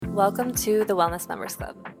Welcome to the Wellness Members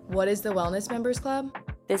Club. What is the Wellness Members Club?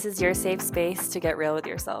 This is your safe space to get real with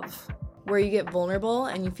yourself. Where you get vulnerable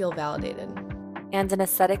and you feel validated. And an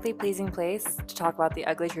aesthetically pleasing place to talk about the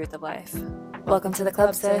ugly truth of life. Welcome to the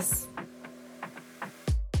club, sis.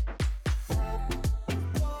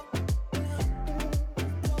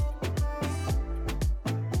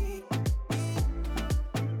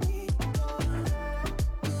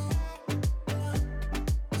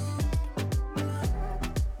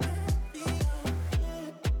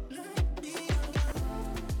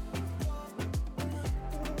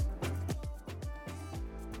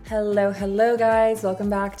 Hello guys. Welcome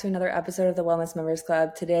back to another episode of the Wellness Members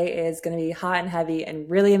Club. Today is going to be hot and heavy and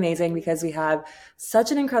really amazing because we have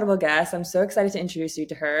such an incredible guest. I'm so excited to introduce you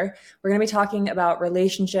to her. We're going to be talking about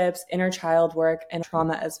relationships, inner child work, and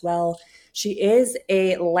trauma as well. She is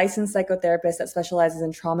a licensed psychotherapist that specializes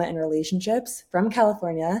in trauma and relationships from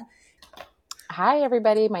California. Hi,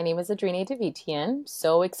 everybody. My name is Adrine Davtyan.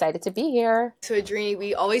 So excited to be here. So, Adrine,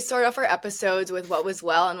 we always start off our episodes with what was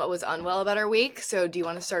well and what was unwell about our week. So, do you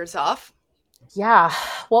want to start us off? Yeah.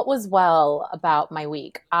 What was well about my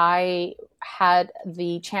week? I had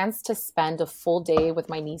the chance to spend a full day with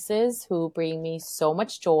my nieces who bring me so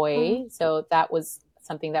much joy. So that was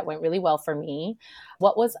something that went really well for me.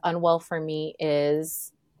 What was unwell for me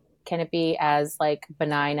is, can it be as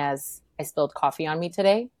benign as I spilled coffee on me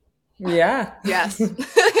today? Yeah. Yes.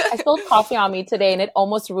 I spilled coffee on me today and it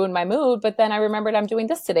almost ruined my mood, but then I remembered I'm doing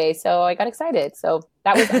this today, so I got excited. So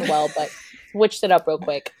that was unwell, but switched it up real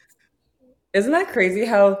quick. Isn't that crazy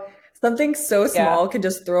how something so small can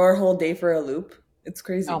just throw our whole day for a loop? It's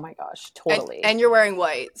crazy. Oh my gosh, totally. And you're wearing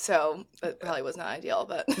white, so that probably was not ideal,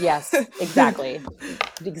 but yes, exactly.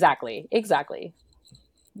 Exactly.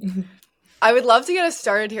 I would love to get us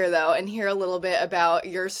started here, though, and hear a little bit about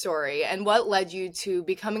your story and what led you to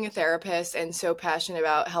becoming a therapist and so passionate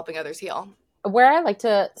about helping others heal. Where I like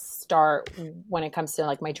to start when it comes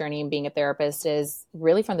to my journey in being a therapist is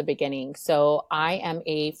really from the beginning. So I am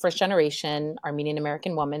a first generation Armenian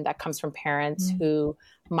American woman that comes from parents who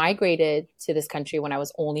migrated to this country when I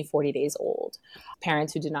was only 40 days old.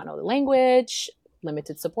 Parents who did not know the language,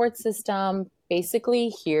 limited support system, basically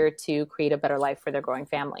here to create a better life for their growing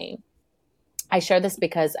family. I share this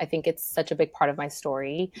because I think it's such a big part of my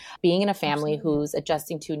story. Being in a family who's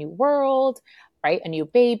adjusting to a new world, right? A new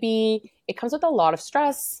baby. It comes with a lot of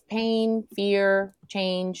stress, pain, fear,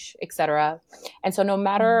 change, etc. And so no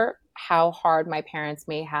matter how hard my parents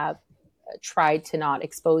may have tried to not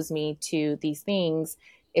expose me to these things,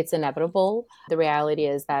 it's inevitable. The reality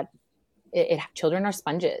is that children are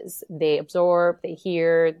sponges. They absorb, they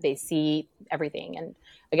hear, they see everything. And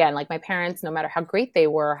again, my parents, no matter how great they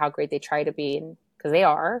were, how great they try to be, because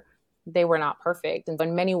they were not perfect. And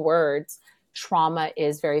in many words, trauma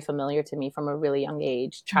is very familiar to me from a really young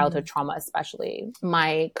age, childhood trauma especially.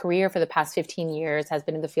 My career for the past 15 years has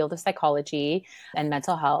been in the field of psychology and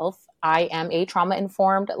mental health. I am a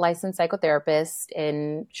trauma-informed licensed psychotherapist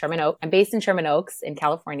in Sherman Oaks. I'm based in Sherman Oaks in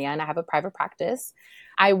California, and I have a private practice.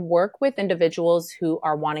 I work with individuals who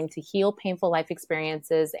are wanting to heal painful life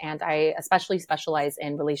experiences, and I especially specialize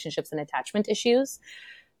in relationships and attachment issues.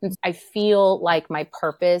 And I feel like my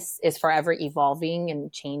purpose is forever evolving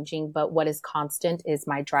and changing, but what is constant is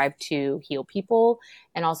my drive to heal people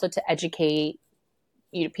and also to educate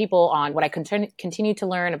people on what I continue to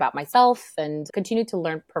learn about myself and continue to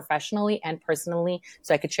learn professionally and personally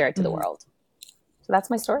so I could share it to the world. So that's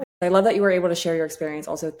my story. I love that you were able to share your experience.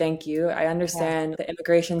 Also, thank you. I understand the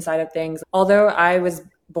immigration side of things. Although I was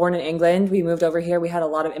born in England, we moved over here. We had a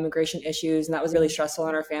lot of immigration issues, and that was really stressful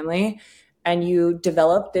in our family. And you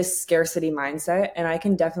develop this scarcity mindset. And I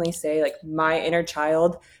can definitely say my inner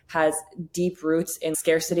child has deep roots in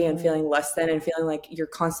scarcity and feeling less than and feeling like you're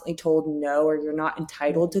constantly told no or you're not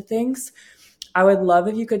entitled to things. I would love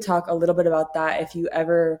if you could talk a little bit about that, if you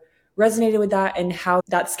ever resonated with that and how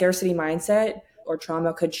that scarcity mindset or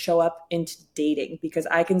trauma could show up into dating, because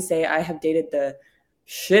I can say I have dated the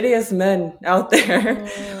shittiest men out there.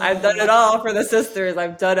 I've done it all for the sisters.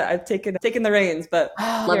 I've done it. I've taken the reins, but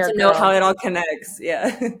love to know how it all connects.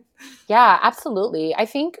 Yeah. Yeah, absolutely. I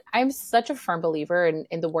think I'm such a firm believer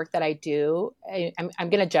in the work that I do. I'm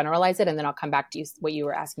going to generalize it and then I'll come back to what you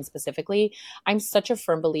were asking specifically. I'm such a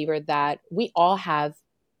firm believer that we all have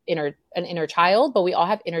an inner child, but we all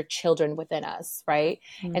have inner children within us, right?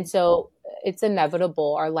 And so it's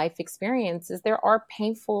inevitable. Our life experiences, there are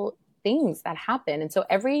painful things that happen. And so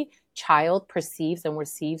every child perceives and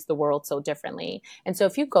receives the world so differently. And so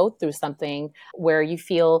if you go through something where you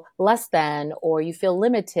feel less than, or you feel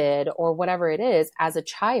limited, or whatever it is as a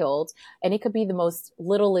child, and it could be the most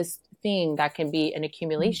littlest thing that can be an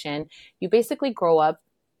accumulation, you basically grow up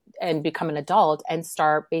and become an adult and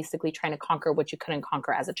start basically trying to conquer what you couldn't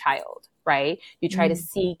conquer as a child, right? You try to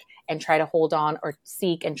seek and try to hold on, or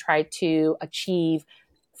seek and try to achieve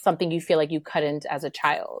something you feel like you couldn't as a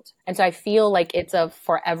child. And so I feel like it's a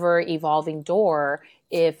forever evolving door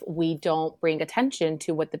if we don't bring attention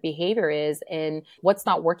to what the behavior is and what's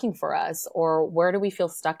not working for us, or where do we feel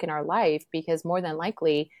stuck in our life, because more than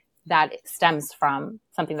likely that stems from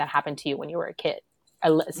something that happened to you when you were a kid,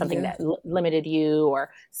 something that limited you,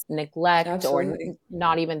 or neglect. Absolutely. Or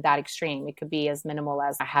not even that extreme. It could be as minimal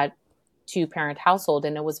as I had 2-parent household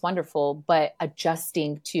and it was wonderful, but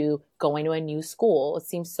adjusting to going to a new school, it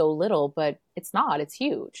seems so little, but it's not, it's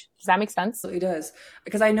huge. Does that make sense? It does.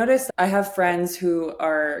 Because I noticed I have friends who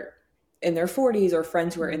are in their 40s or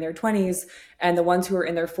friends who are in their 20s, and the ones who are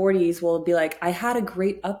in their 40s will be like, I had a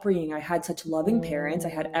great upbringing. I had such loving parents. I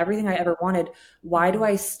had everything I ever wanted. Why do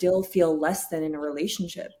I still feel less than in a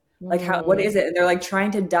relationship? Like, what is it? And they're like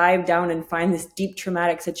trying to dive down and find this deep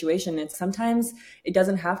traumatic situation. And sometimes it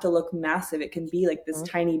doesn't have to look massive. It can be like this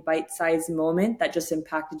tiny bite-sized moment that just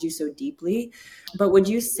impacted you so deeply. But would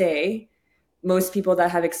you say most people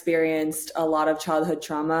that have experienced a lot of childhood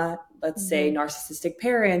trauma, let's say narcissistic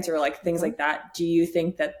parents or like things like that, do you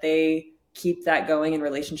think that they keep that going in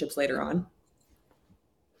relationships later on?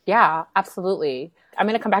 Yeah, absolutely. I'm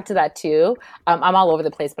going to come back to that too. I'm all over the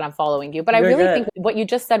place, but I'm following you. But I really think what you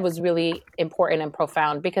just said was really important and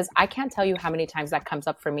profound, because I can't tell you how many times that comes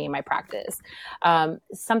up for me in my practice.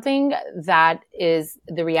 Something that is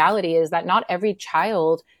the reality is that not every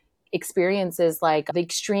child experiences like the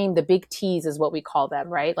extreme, the big T's is what we call them,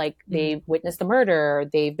 right? Like they witnessed a murder,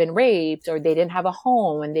 they've been raped, or they didn't have a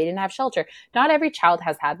home and they didn't have shelter. Not every child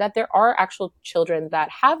has had that. There are actual children that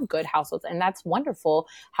have good households, and that's wonderful.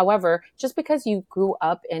 However, just because you grew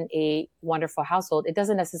up in a wonderful household, it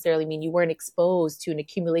doesn't necessarily mean you weren't exposed to an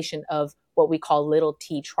accumulation of what we call little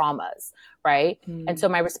T traumas, right? And so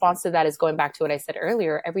my response to that is going back to what I said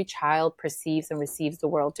earlier. Every child perceives and receives the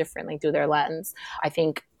world differently through their lens. I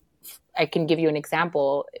think I can give you an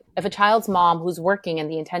example. If a child's mom who's working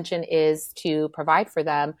and the intention is to provide for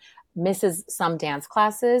them misses some dance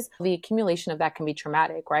classes, the accumulation of that can be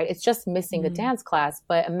traumatic, right? It's just missing a dance class.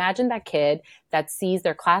 But imagine that kid that sees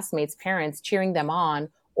their classmates' parents cheering them on,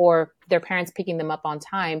 or their parents picking them up on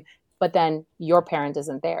time, but then your parent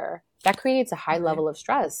isn't there. That creates a high level of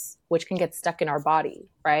stress, which can get stuck in our body,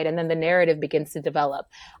 right? And then the narrative begins to develop.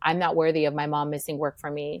 I'm not worthy of my mom missing work for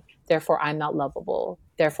me. Therefore, I'm not lovable.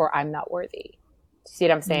 Therefore, I'm not worthy. See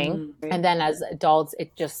what I'm saying? And then as adults,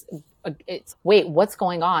 it's, wait, what's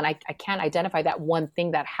going on? I can't identify that one thing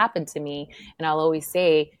that happened to me. And I'll always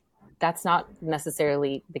say, that's not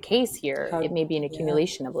necessarily the case here. It may be an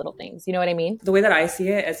accumulation of little things. You know what I mean? The way that I see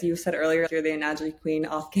it, as you said earlier, you're the analogy queen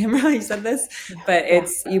off camera, you said this, but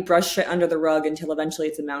it's you brush shit under the rug until eventually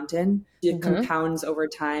it's a mountain. It compounds over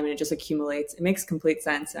time and it just accumulates. It makes complete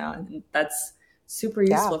sense now. And that's super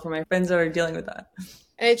useful for my friends that are dealing with that.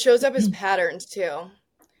 And it shows up as patterns too,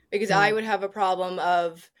 because I would have a problem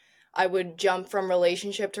of I would jump from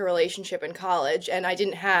relationship to relationship in college, and I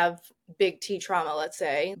didn't have big T trauma, let's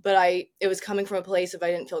say, but it was coming from a place of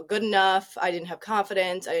I didn't feel good enough, I didn't have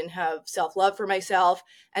confidence, I didn't have self-love for myself,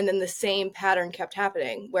 and then the same pattern kept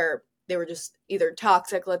happening where they were just either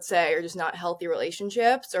toxic, let's say, or just not healthy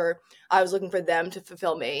relationships, or I was looking for them to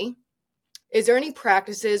fulfill me. Is there any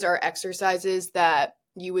practices or exercises that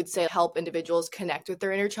you would say help individuals connect with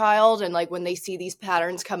their inner child, and like when they see these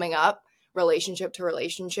patterns coming up, relationship to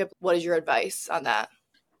relationship, what is your advice on that?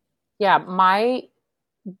 Yeah,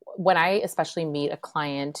 when I especially meet a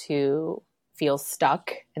client who feels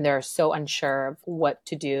stuck and they're so unsure of what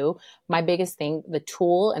to do, my biggest thing, the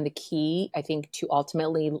tool and the key, I think, to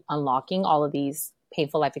ultimately unlocking all of these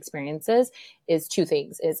painful life experiences is two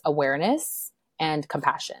things, is awareness and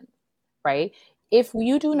compassion, right? If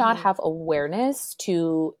you do not have awareness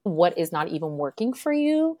to what is not even working for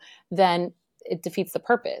you, then it defeats the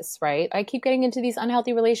purpose, right? I keep getting into these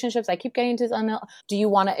unhealthy relationships. I keep getting into this do you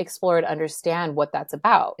want to explore and understand what that's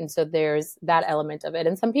about? And so there's that element of it.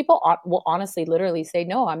 And some people will honestly, literally say,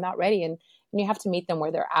 no, I'm not ready. And you have to meet them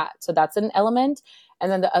where they're at. So that's an element.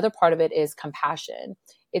 And then the other part of it is compassion.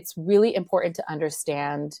 It's really important to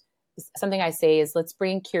understand. Something I say is, let's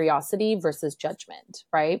bring curiosity versus judgment,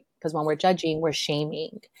 right? Because when we're judging, we're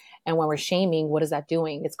shaming. And when we're shaming, what is that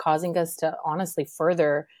doing? It's causing us to honestly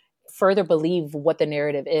further believe what the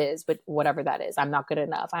narrative is, but whatever that is, I'm not good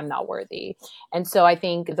enough, I'm not worthy. And so I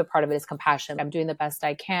think the part of it is compassion. I'm doing the best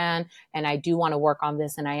I can, and I do want to work on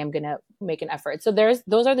this, and I am going to make an effort. So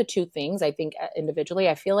those are the two things I think individually.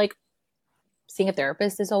 I feel like seeing a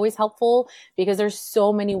therapist is always helpful, because there's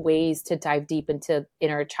so many ways to dive deep into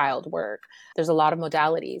inner child work. There's a lot of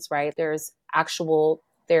modalities, right? There's actual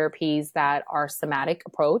therapies that are somatic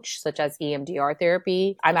approach, such as EMDR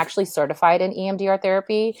therapy. I'm actually certified in EMDR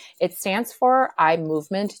therapy. It stands for eye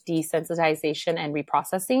movement desensitization and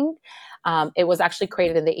reprocessing. It was actually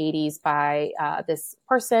created in the 80s by this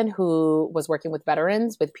person who was working with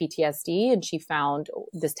veterans with PTSD, and she found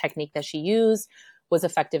this technique that she used was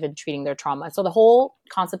effective in treating their trauma. So the whole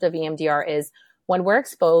concept of EMDR is when we're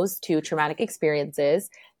exposed to traumatic experiences,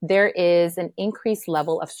 there is an increased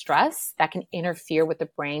level of stress that can interfere with the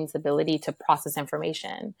brain's ability to process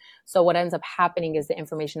information. So what ends up happening is the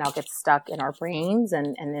information now gets stuck in our brains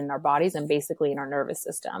and in our bodies and basically in our nervous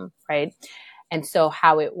system, right? And so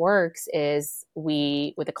how it works is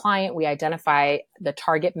with a client, we identify the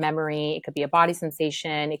target memory. It could be a body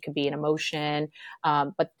sensation. It could be an emotion.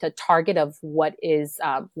 But the target of what is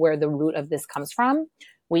where the root of this comes from,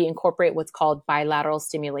 we incorporate what's called bilateral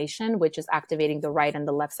stimulation, which is activating the right and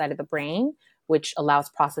the left side of the brain, which allows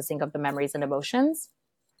processing of the memories and emotions.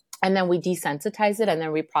 And then we desensitize it and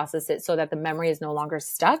then reprocess it so that the memory is no longer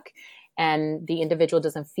stuck and the individual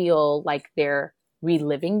doesn't feel like they're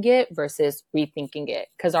reliving it versus rethinking it.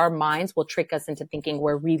 Because our minds will trick us into thinking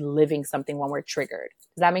we're reliving something when we're triggered.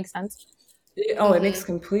 Does that make sense? Oh, it makes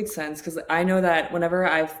complete sense, because I know that whenever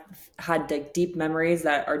I've had like deep memories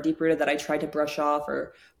that are deep rooted that I try to brush off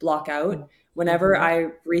or block out, whenever I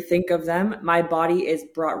rethink of them, my body is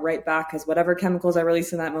brought right back because whatever chemicals I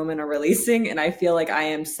release in that moment are releasing, and I feel like I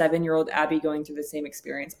am 7-year-old Abby going through the same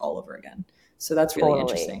experience all over again. So that's really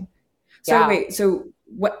interesting. So Yeah. wait, so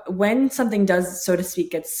when something does, so to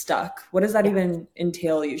speak, get stuck, what does that even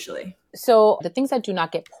entail usually? So the things that do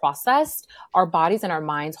not get processed, our bodies and our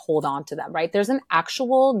minds hold on to them, right? There's an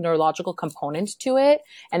actual neurological component to it.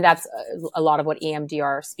 And that's a lot of what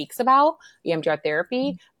EMDR speaks about, EMDR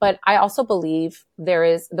therapy. But I also believe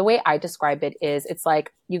the way I describe it is, it's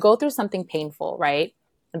like you go through something painful, right?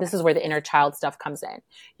 And this is where the inner child stuff comes in.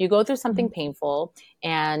 You go through something painful,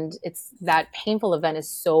 and it's that painful event is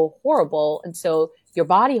so horrible. And so your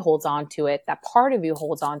body holds on to it. That part of you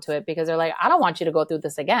holds on to it because they're like, I don't want you to go through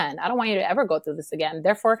this again. I don't want you to ever go through this again.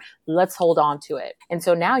 Therefore, let's hold on to it. And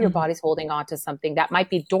so now your body's holding on to something that might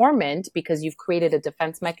be dormant because you've created a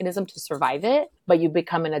defense mechanism to survive it, but you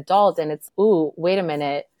become an adult and it's, ooh, wait a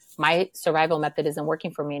minute. My survival method isn't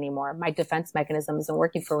working for me anymore. My defense mechanism isn't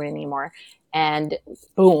working for me anymore. And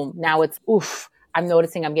boom, now it's, oof, I'm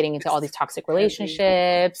noticing I'm getting into all these toxic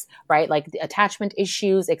relationships, right? Like the attachment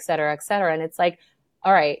issues, et cetera, et cetera. And it's like,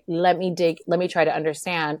 all right, let me try to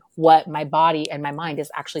understand what my body and my mind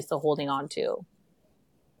is actually still holding on to.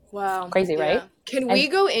 Wow. Crazy, right? Can we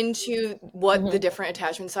go into what the different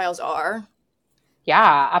attachment styles are?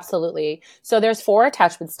 Yeah, absolutely. So there's 4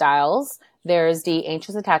 attachment styles. There's the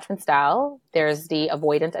anxious attachment style. There's the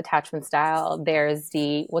avoidant attachment style. There's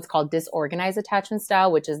the what's called disorganized attachment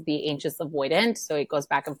style, which is the anxious avoidant. So it goes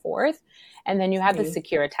back and forth. And then you have the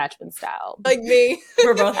secure attachment style. Like me.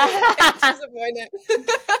 We're both anxious avoidant.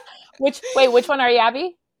 Which one are you,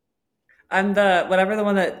 Abby? I'm the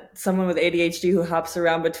one that someone with ADHD who hops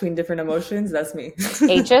around between different emotions. That's me.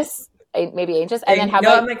 Anxious, maybe anxious. And then how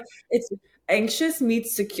about? I'm like, it's anxious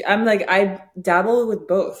meets secure. I'm like, I dabble with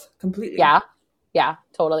both completely. Yeah,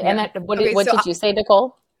 totally. Yeah. And then what did you say,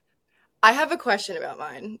 Nicole? I have a question about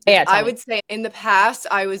mine. Yeah, I would say in the past,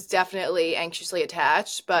 I was definitely anxiously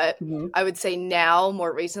attached, but I would say now,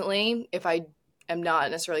 more recently, if I am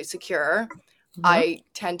not necessarily secure, I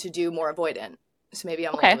tend to do more avoidant. So maybe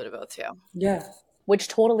I'm a little bit of both too. Yeah. Which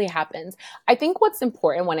totally happens. I think what's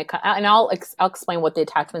important when it comes, and I'll explain what the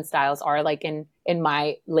attachment styles are like in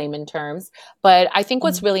my layman terms, but I think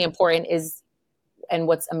what's really important is, and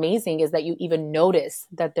what's amazing is that you even notice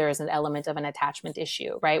that there is an element of an attachment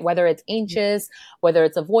issue, right? Whether it's anxious, whether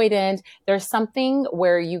it's avoidant, there's something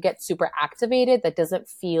where you get super activated that doesn't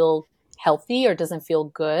feel healthy or doesn't feel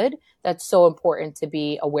good. That's so important to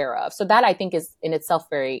be aware of. So that I think is in itself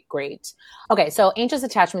very great. Okay. So anxious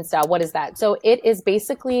attachment style, what is that? So it is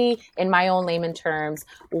basically, in my own layman terms,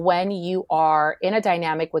 when you are in a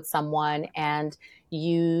dynamic with someone and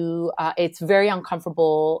it's very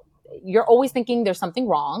uncomfortable. You're always thinking there's something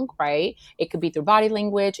wrong, right? It could be through body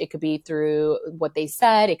language. It could be through what they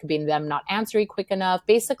said. It could be them not answering quick enough.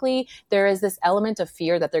 Basically, there is this element of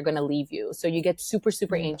fear that they're going to leave you. So you get super,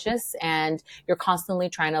 super anxious and you're constantly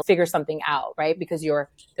trying to figure something out, right? Because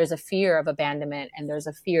there's a fear of abandonment and there's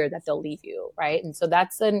a fear that they'll leave you, right? And so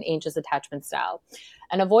that's an anxious attachment style.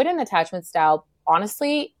 An avoidant attachment style,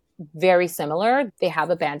 honestly, very similar. They have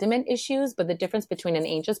abandonment issues, but the difference between an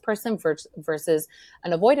anxious person versus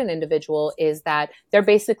an avoidant individual is that they're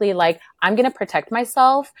basically like, I'm going to protect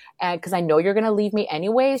myself, and because I know you're going to leave me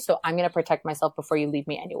anyway, so I'm going to protect myself before you leave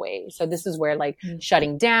me anyway. So this is where like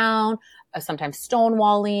shutting down, sometimes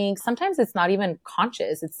stonewalling, sometimes it's not even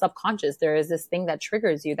conscious, it's subconscious. There is this thing that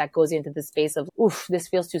triggers you that goes into the space of, oof, this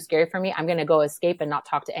feels too scary for me. I'm going to go escape and not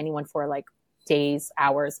talk to anyone for like days,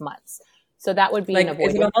 hours, months. So that would be like, an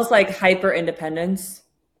avoidance. is it almost like hyper independence?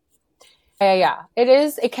 Yeah. It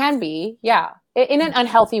is. It can be. Yeah. In an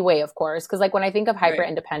unhealthy way, of course. Because like when I think of hyper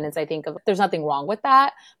independence, I think of there's nothing wrong with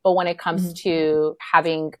that. But when it comes to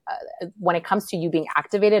when it comes to you being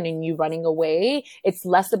activated and you running away, it's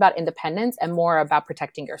less about independence and more about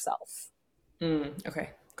protecting yourself. Okay.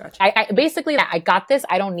 Gotcha. I basically, I got this.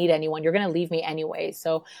 I don't need anyone. You're going to leave me anyway.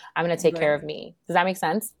 So I'm going to take care of me. Does that make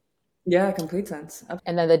sense? Yeah, complete sense.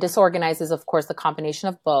 And then the disorganized is, of course, the combination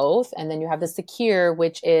of both. And then you have the secure,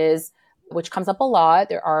 which comes up a lot.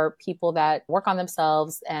 There are people that work on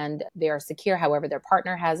themselves and they are secure. However, their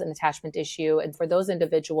partner has an attachment issue. And for those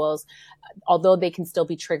individuals, although they can still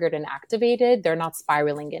be triggered and activated, they're not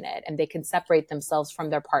spiraling in it and they can separate themselves from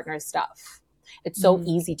their partner's stuff. It's so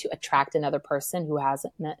easy to attract another person who has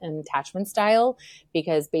an attachment style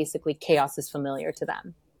because basically chaos is familiar to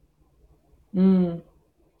them.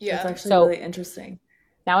 Yeah. That's actually really interesting.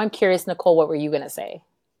 Now I'm curious, Nicole, what were you going to say?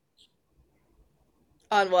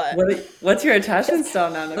 On what? What's your attachment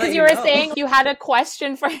style now? Because you were saying you had a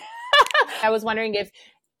question for... I was wondering if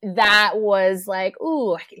that was like,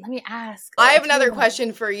 ooh, let me ask. I have another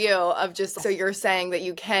question for you of just, so you're saying that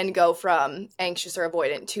you can go from anxious or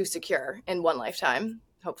avoidant to secure in one lifetime,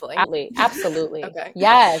 hopefully. Absolutely. Okay.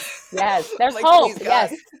 Yes. There's hope.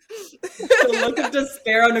 Yes. The look of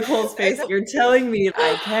despair on Nicole's face. You're telling me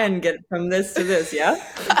I can get from this to this, yeah?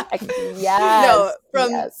 Yes.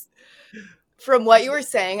 No, from what you were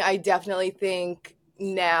saying, I definitely think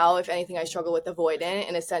now, if anything, I struggle with avoidant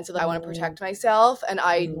in a sense of I want to protect myself and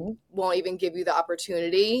I won't even give you the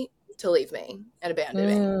opportunity to leave me and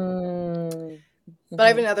abandon me. But I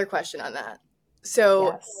have another question on that.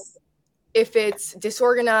 So if it's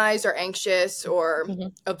disorganized or anxious or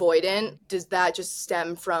avoidant, does that just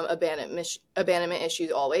stem from abandonment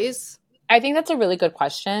issues always? I think that's a really good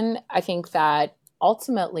question. I think that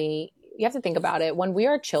ultimately you have to think about it. When we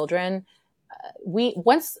are children,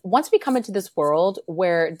 once we come into this world,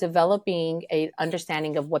 we're developing a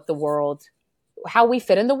understanding of what the world, how we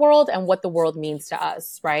fit in the world and what the world means to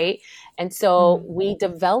us, right? And so we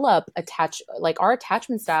develop our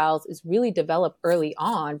attachment styles is really developed early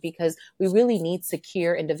on because we really need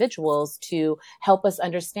secure individuals to help us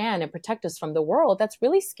understand and protect us from the world. That's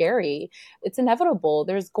really scary. It's inevitable.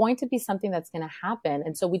 There's going to be something that's going to happen.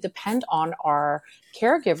 And so we depend on our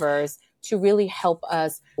caregivers to really help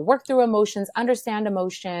us work through emotions, understand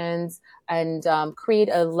emotions, and create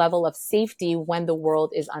a level of safety when the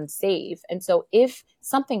world is unsafe. And so if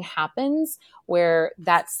something happens where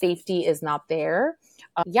that safety is not there,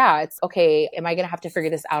 it's okay. Am I going to have to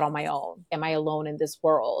figure this out on my own? Am I alone in this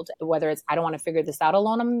world? Whether it's, I don't want to figure this out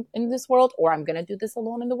alone in this world, or I'm going to do this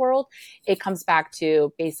alone in the world. It comes back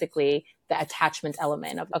to basically the attachment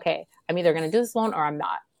element of, okay, I'm either going to do this alone or I'm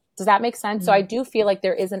not. Does that make sense? So I do feel like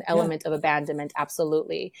there is an element of abandonment,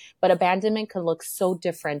 absolutely. But abandonment can look so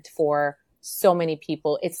different for so many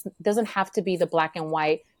people. It doesn't have to be the black and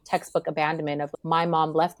white textbook abandonment of my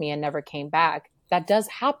mom left me and never came back. That does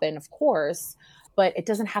happen, of course, but it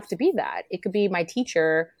doesn't have to be that. It could be my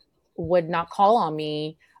teacher would not call on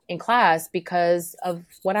me in class because of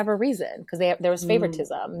whatever reason, because there was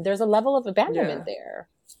favoritism. There's a level of abandonment there.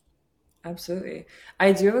 Absolutely.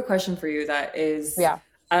 I do have a question for you that is...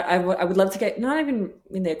 I would love to get, not even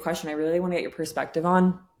really a question, I really want to get your perspective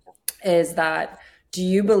on, is that, do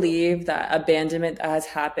you believe that abandonment that has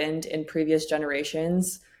happened in previous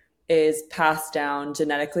generations is passed down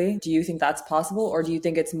genetically? Do you think that's possible? Or do you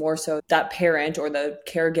think it's more so that parent or the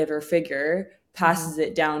caregiver figure passes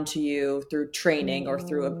it down to you through training or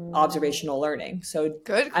through observational learning? So good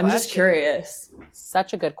question. I'm just curious.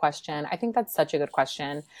 Such a good question. I think that's such a good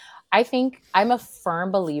question. I think I'm a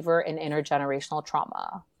firm believer in intergenerational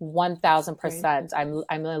trauma. 1000%.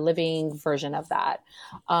 I'm a living version of that.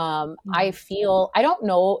 I don't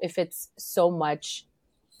know if it's so much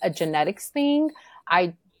a genetics thing.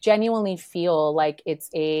 I genuinely feel like it's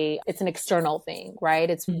an external thing, right?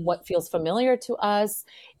 It's what feels familiar to us.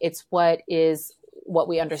 It's what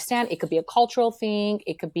we understand. It could be a cultural thing.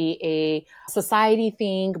 It could be a society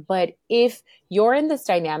thing. But if you're in this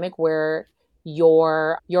dynamic where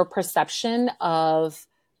your perception of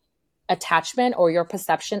attachment or your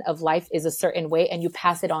perception of life is a certain way and you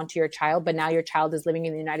pass it on to your child, but now your child is living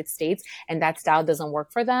in the United States and that style doesn't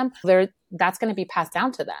work for them, that's going to be passed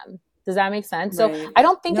down to them. Does that make sense? Right. So I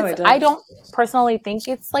don't think No, it does. I don't personally think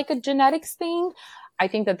it's like a genetics thing. I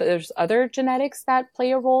think that there's other genetics that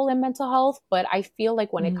play a role in mental health, but I feel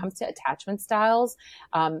like when it comes to attachment styles,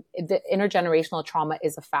 the intergenerational trauma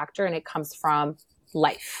is a factor, and it comes from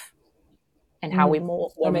life and how we're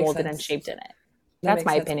molded and shaped in it. That's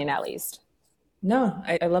my opinion, at least. No,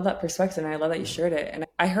 I love that perspective, and I love that you shared it. And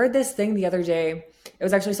I heard this thing the other day. It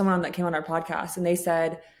was actually someone that came on our podcast, and they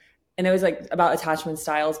said, and it was like about attachment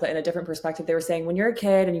styles, but in a different perspective. They were saying when you're a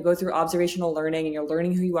kid and you go through observational learning and you're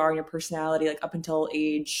learning who you are and your personality, like up until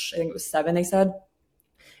age, I think it was 7, they said,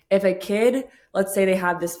 if a kid, let's say they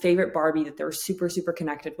have this favorite Barbie that they're super, super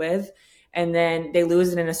connected with, and then they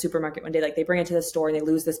lose it in a supermarket one day, like they bring it to the store and they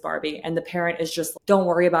lose this Barbie, and the parent is just, don't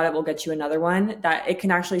worry about it, we'll get you another one, that it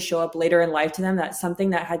can actually show up later in life to them, that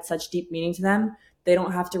something that had such deep meaning to them, they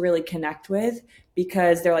don't have to really connect with,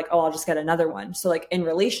 because they're like, oh, I'll just get another one. So like in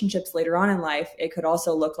relationships later on in life, it could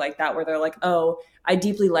also look like that, where they're like, oh, I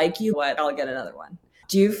deeply like you, but I'll get another one.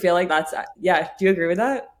 Do you feel like that's, yeah, do you agree with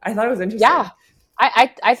that? I thought it was interesting. Yeah.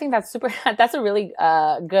 I think that's that's a really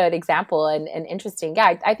good example and interesting.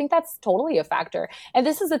 Yeah, I think that's totally a factor. And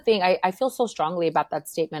this is the thing, I feel so strongly about that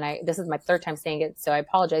statement. This is my third time saying it, so I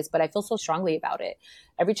apologize, but I feel so strongly about it.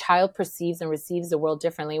 Every child perceives and receives the world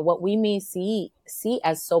differently. What we may see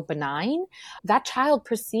as so benign, that child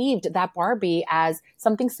perceived that Barbie as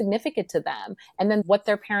something significant to them. And then what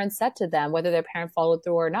their parents said to them, whether their parent followed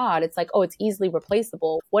through or not, it's like, oh, it's easily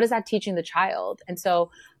replaceable. What is that teaching the child? And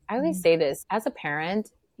so I always say this, as a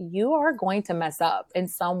parent, you are going to mess up in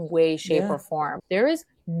some way, shape, or form. There is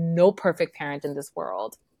no perfect parent in this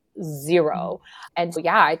world. Zero. And so,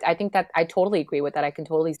 yeah, I think that I totally agree with that. I can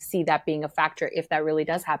totally see that being a factor if that really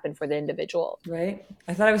does happen for the individual. Right.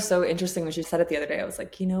 I thought it was so interesting when she said it the other day. I was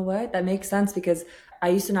like, you know what? That makes sense, because I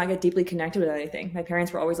used to not get deeply connected with anything. My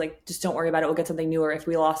parents were always like, just don't worry about it. We'll get something new. Or if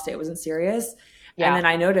we lost it, it wasn't serious. Yeah. And then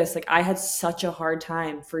I noticed, like, I had such a hard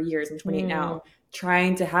time for years, I'm 28 now,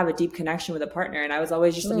 trying to have a deep connection with a partner. And I was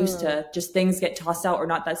always just used to just things get tossed out or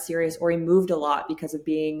not that serious, or he moved a lot because of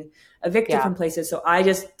being evicted from places. So I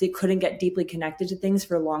just couldn't get deeply connected to things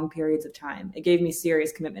for long periods of time. It gave me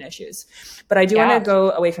serious commitment issues. But I do want to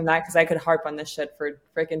go away from that, because I could harp on this shit for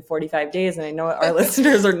freaking 45 days. And I know our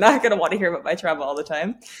listeners are not going to want to hear about my travel all the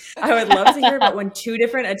time. I would love to hear about when two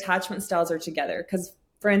different attachment styles are together. Because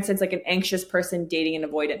for instance, like an anxious person dating an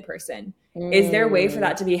avoidant person, is there a way for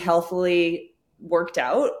that to be healthily worked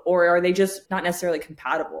out, or are they just not necessarily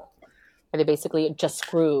compatible? Are they basically just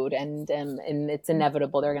screwed and it's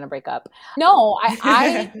inevitable they're going to break up? No,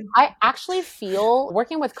 I actually feel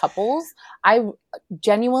working with couples, I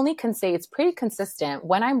genuinely can say it's pretty consistent.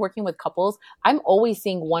 When I'm working with couples, I'm always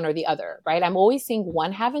seeing one or the other, right? I'm always seeing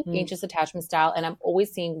one have an anxious attachment style, and I'm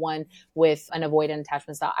always seeing one with an avoidant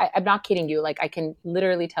attachment style. I'm not kidding you. Like, I can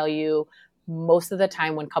literally tell you most of the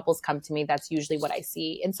time when couples come to me, that's usually what I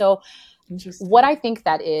see. And so what I think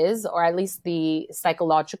that is, or at least the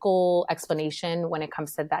psychological explanation when it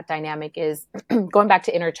comes to that dynamic, is going back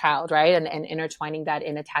to inner child, right? And intertwining that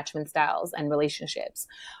in attachment styles and relationships.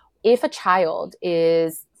 If a child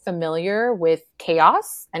is familiar with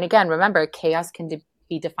chaos, and again, remember, chaos can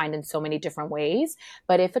be defined in so many different ways.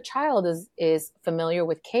 But if a child is familiar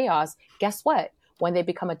with chaos, guess what? When they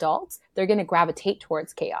become adults, they're going to gravitate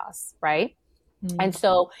towards chaos, right? And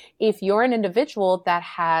so if you're an individual that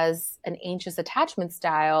has an anxious attachment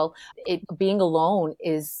style, being alone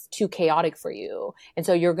is too chaotic for you. And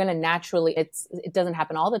so you're going to naturally, it doesn't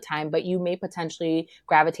happen all the time, but you may potentially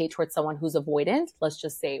gravitate towards someone who's avoidant, let's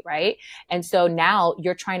just say, right? And so now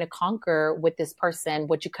you're trying to conquer with this person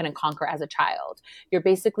what you couldn't conquer as a child. You're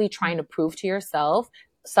basically trying to prove to yourself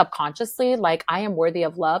subconsciously, like, I am worthy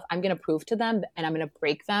of love. I'm going to prove to them, and I'm going to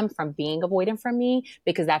break them from being avoidant from me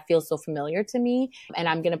because that feels so familiar to me. And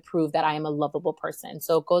I'm going to prove that I am a lovable person.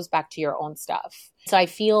 So it goes back to your own stuff. So I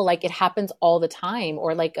feel like it happens all the time,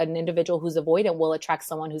 or like an individual who's avoidant will attract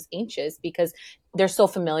someone who's anxious because they're so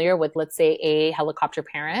familiar with, let's say, a helicopter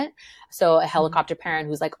parent. So a helicopter parent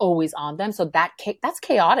who's like always on them. So that's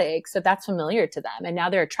chaotic. So that's familiar to them. And now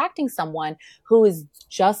they're attracting someone who is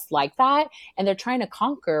just like that. And they're trying to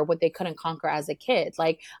conquer what they couldn't conquer as a kid.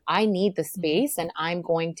 Like, I need the space and I'm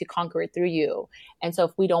going to conquer it through you. And so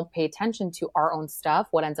if we don't pay attention to our own stuff,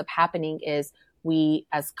 what ends up happening is we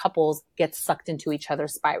as couples get sucked into each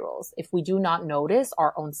other's spirals. If we do not notice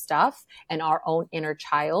our own stuff and our own inner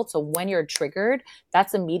child. So when you're triggered,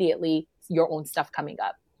 that's immediately your own stuff coming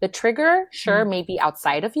up. The trigger, sure, may be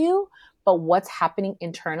outside of you, but what's happening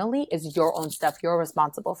internally is your own stuff. You're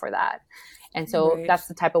responsible for that. And so that's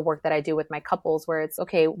the type of work that I do with my couples, where it's,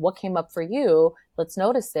 okay, what came up for you? Let's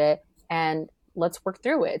notice it and let's work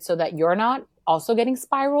through it so that you're not also getting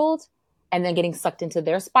spiraled and then getting sucked into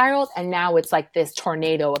their spiral. And now it's like this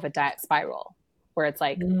tornado of a diet spiral where it's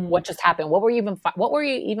like, what just happened? What were you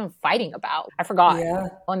even fighting about? I forgot. Yeah.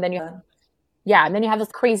 And then and then you have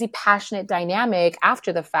this crazy passionate dynamic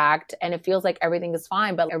after the fact, and it feels like everything is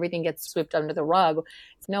fine, but everything gets swept under the rug.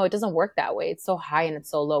 No, it doesn't work that way. It's so high and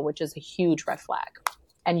it's so low, which is a huge red flag.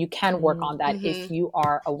 And you can work on that if you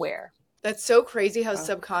are aware. That's so crazy how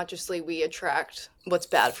subconsciously we attract what's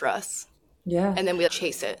bad for us. Yeah. And then we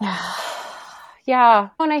chase it. Yeah.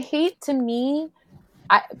 And I hate, to me,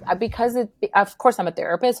 because of course I'm a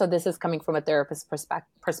therapist, so this is coming from a therapist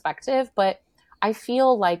perspective, but I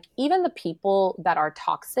feel like even the people that are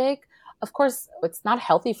toxic, of course, it's not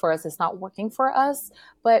healthy for us. It's not working for us,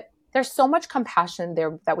 but there's so much compassion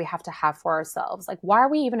there that we have to have for ourselves. Like, why are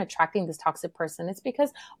we even attracting this toxic person? It's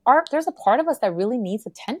because there's a part of us that really needs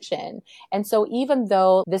attention. And so even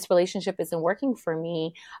though this relationship isn't working for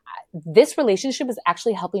me, this relationship is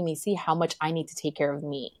actually helping me see how much I need to take care of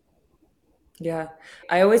me. Yeah.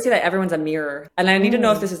 I always say that everyone's a mirror. And I need to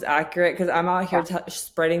know if this is accurate because I'm out here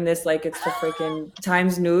spreading this like it's the freaking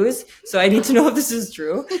Times News. So I need to know if this is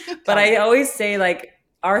true. But I always say, like,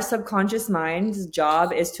 our subconscious mind's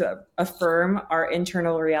job is to affirm our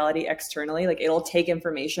internal reality externally. Like, it'll take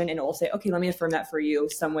information and it will say, okay, let me affirm that for you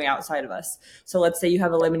some way outside of us. So let's say you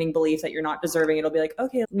have a limiting belief that you're not deserving. It'll be like,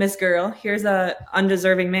 okay, Miss Girl, here's a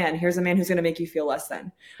undeserving man. Here's a man who's going to make you feel less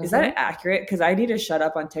than. Is that accurate? Because I need to shut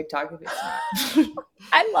up on TikTok if it's not.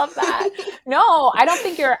 I love that. No, I don't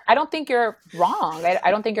think you're wrong.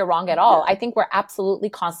 I don't think you're wrong at all. I think we're absolutely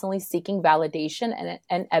constantly seeking validation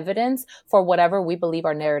and evidence for whatever we believe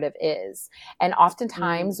our narrative is. And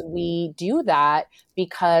oftentimes we do that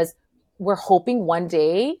because we're hoping one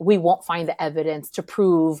day we won't find the evidence to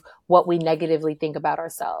prove what we negatively think about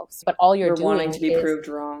ourselves. But all you're doing wanting to be proved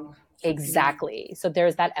wrong. Exactly. So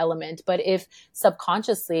there's that element. But if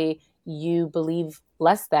subconsciously you believe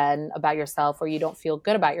less than about yourself or you don't feel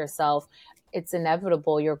good about yourself, it's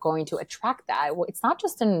inevitable you're going to attract that. It's not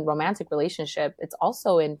just in romantic relationship. It's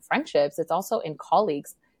also in friendships. It's also in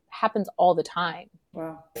colleagues. It happens all the time.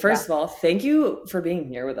 Wow. First of all, thank you for being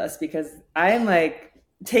here with us because I am like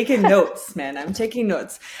taking notes, man. I'm taking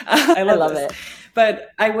notes. I love it. But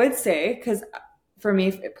I would say, because for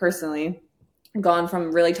me personally, gone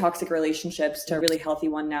from really toxic relationships to a really healthy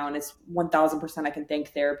one now. And it's 1000% I can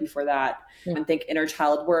thank therapy for that and thank inner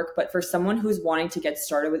child work. But for someone who's wanting to get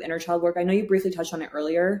started with inner child work, I know you briefly touched on it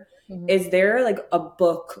earlier. Is there like a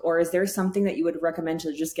book or is there something that you would recommend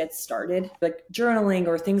to just get started? Like journaling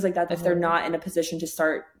or things like that if they're not in a position to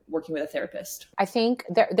start working with a therapist? I think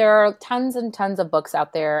there are tons and tons of books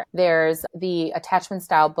out there. There's the attachment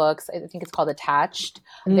style books. I think it's called Attached.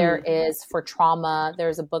 There is for trauma.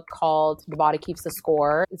 There's a book called The Body Keeps the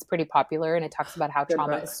Score. It's pretty popular and it talks about how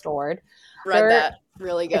trauma is stored. Read that.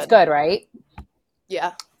 Really good. It's good, right?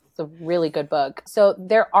 Yeah. It's a really good book. So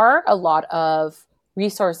there are a lot of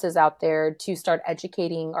resources out there to start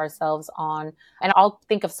educating ourselves on. And I'll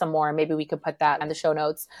think of some more. Maybe we could put that in the show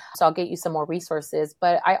notes. So I'll get you some more resources.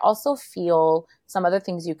 But I also feel some other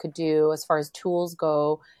things you could do as far as tools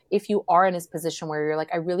go. If you are in this position where you're like,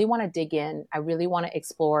 I really want to dig in, I really want to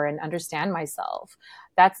explore and understand myself.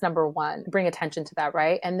 That's number one. Bring attention to that,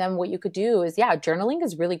 right? And then what you could do is, journaling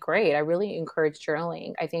is really great. I really encourage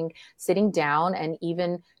journaling. I think sitting down and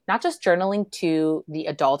even not just journaling to the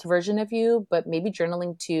adult version of you, but maybe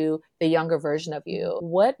journaling to the younger version of you.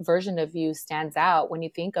 What version of you stands out when you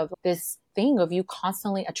think of this thing of you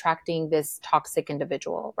constantly attracting this toxic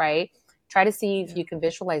individual, right? Try to see if you can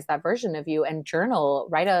visualize that version of you and journal,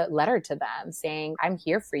 write a letter to them saying, I'm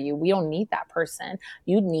here for you. We don't need that person.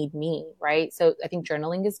 You need me, right? So I think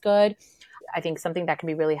journaling is good. I think something that can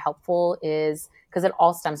be really helpful is, because it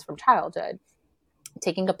all stems from childhood,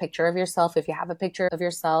 taking a picture of yourself, if you have a picture of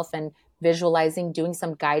yourself, and visualizing, doing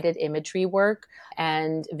some guided imagery work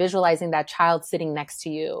and visualizing that child sitting next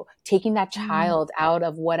to you, taking that child out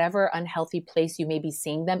of whatever unhealthy place you may be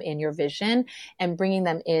seeing them in your vision and bringing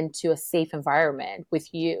them into a safe environment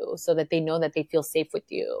with you so that they know that they feel safe with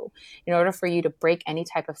you. In order for you to break any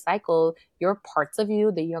type of cycle, your parts of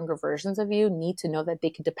you, the younger versions of you, need to know that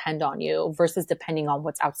they can depend on you versus depending on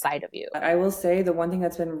what's outside of you. I will say the one thing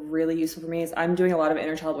that's been really useful for me is I'm doing a lot of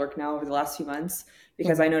inner child work now over the last few months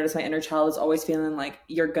because I noticed my inner child is always feeling like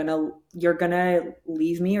you're gonna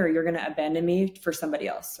leave me or you're gonna abandon me for somebody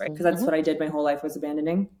else, right? Because that's what I did my whole life, was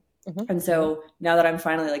abandoning. And so now that I'm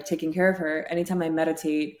finally like taking care of her, anytime I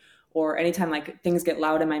meditate or anytime like things get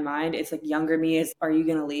loud in my mind, it's like younger me is, are you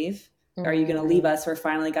going to leave? Are you going to leave us? We're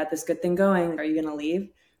finally got this good thing going. Are you going to leave?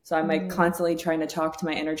 So I'm like constantly trying to talk to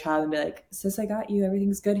my inner child and be like, sis, I got you.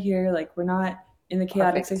 Everything's good here. Like we're not in the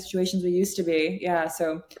chaotic situations we used to be. Yeah.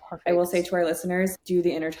 So I will say to our listeners, do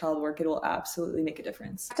the inner child work. It will absolutely make a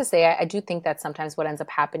difference. I have to say, I do think that sometimes what ends up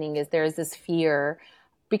happening is there is this fear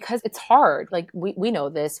because it's hard. Like we know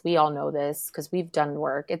this, we all know this because we've done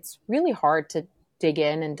work. It's really hard to dig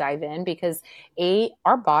in and dive in because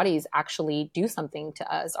our bodies actually do something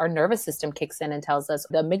to us. Our nervous system kicks in and tells us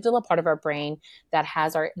the amygdala part of our brain that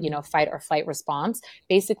has our, fight or flight response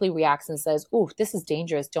basically reacts and says, "Ooh, this is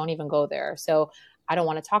dangerous. Don't even go there." So I don't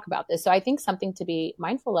want to talk about this. So I think something to be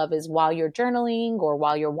mindful of is while you're journaling or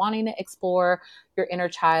while you're wanting to explore your inner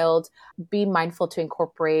child, be mindful to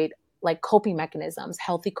incorporate like coping mechanisms,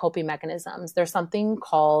 healthy coping mechanisms. There's something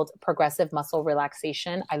called progressive muscle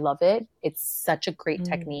relaxation. I love it. It's such a great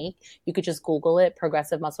technique. You could just Google it,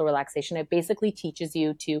 progressive muscle relaxation. It basically teaches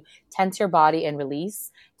you to tense your body and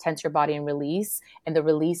release, tense your body and release. And the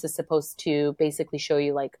release is supposed to basically show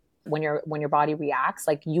you like, when your body reacts,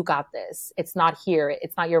 like you got this. It's not here.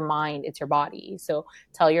 It's not your mind. It's your body. So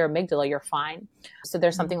tell your amygdala you're fine. So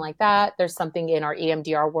there's something like that. There's something in our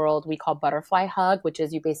EMDR world we call butterfly hug, which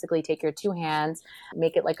is you basically take your two hands,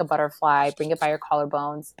 make it like a butterfly, bring it by your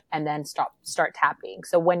collarbones, and then start tapping.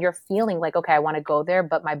 So when you're feeling like, okay, I want to go there,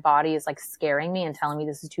 but my body is like scaring me and telling me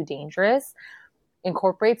this is too dangerous,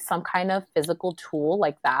 incorporate some kind of physical tool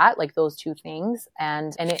like that, like those two things.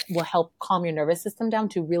 And it will help calm your nervous system down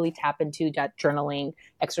to really tap into that journaling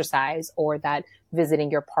exercise or that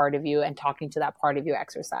visiting your part of you and talking to that part of you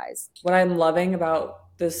exercise. What I'm loving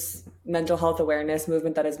about this mental health awareness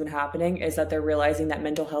movement that has been happening is that they're realizing that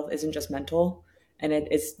mental health isn't just mental and it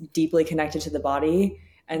is deeply connected to the body.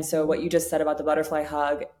 And so what you just said about the butterfly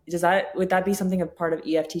hug, would that be something a part of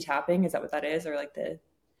EFT tapping? Is that what that is? Or like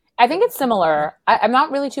I think it's similar. I'm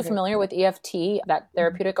not really too familiar with EFT, that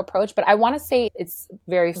therapeutic approach, but I want to say it's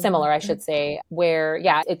very similar, I should say, where,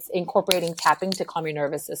 it's incorporating tapping to calm your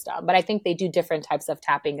nervous system. But I think they do different types of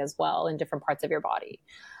tapping as well in different parts of your body.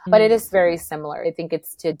 But it is very similar. I think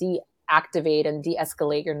it's to deactivate and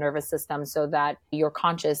de-escalate your nervous system so that you're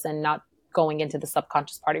conscious and not going into the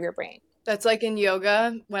subconscious part of your brain. That's like in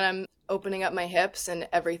yoga when I'm opening up my hips and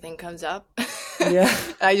everything comes up. Yeah.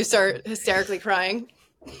 I just start hysterically crying.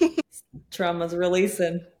 Trauma's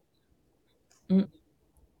releasing.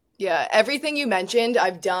 Yeah, everything you mentioned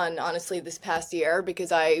I've done honestly this past year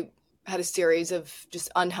because I had a series of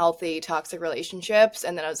just unhealthy toxic relationships,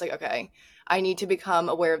 and then I was like, okay, I need to become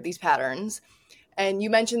aware of these patterns. And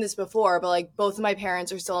you mentioned this before, but like both of my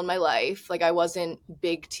parents are still in my life. Like I wasn't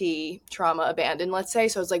big T trauma abandoned, let's say.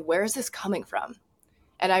 So I was like, where is this coming from?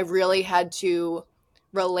 And I really had to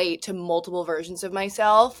relate to multiple versions of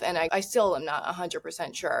myself. And I still am not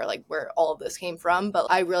 100% sure like where all of this came from. But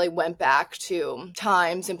I really went back to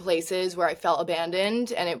times and places where I felt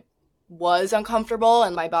abandoned and it was uncomfortable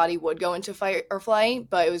and my body would go into fight or flight.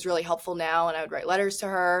 But it was really helpful now. And I would write letters to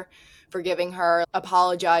her, forgiving her,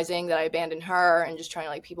 apologizing that I abandoned her and just trying to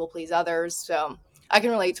like people please others. So I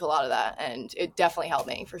can relate to a lot of that. And it definitely helped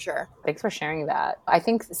me for sure. Thanks for sharing that. I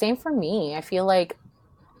think same for me. I feel like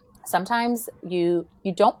sometimes you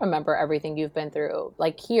don't remember everything you've been through.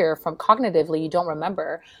 Like here, from cognitively, you don't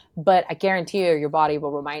remember, but I guarantee you, your body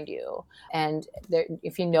will remind you. And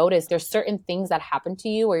if you notice, there's certain things that happen to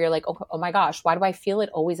you where you're like, oh my gosh, why do I feel it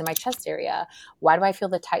always in my chest area? Why do I feel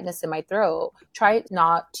the tightness in my throat? Try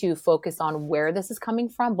not to focus on where this is coming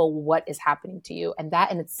from, but what is happening to you. And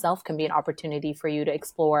that in itself can be an opportunity for you to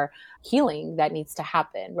explore healing that needs to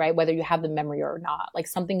happen, right? Whether you have the memory or not, like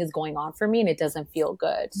something is going on for me and it doesn't feel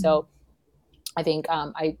good. So I think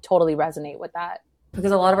I totally resonate with that.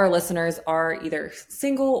 Because a lot of our listeners are either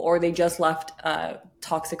single or they just left a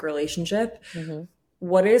toxic relationship. Mm-hmm.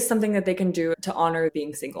 What is something that they can do to honor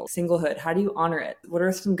being single? Singlehood, how do you honor it? What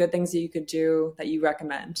are some good things that you could do that you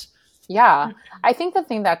recommend? Yeah, I think the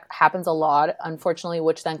thing that happens a lot, unfortunately,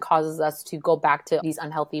 which then causes us to go back to these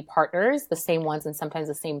unhealthy partners, the same ones and sometimes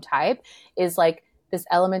the same type, is like this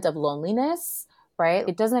element of loneliness. Right?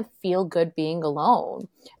 It doesn't feel good being alone.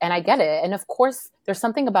 And I get it. And of course, there's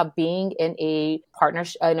something about being in a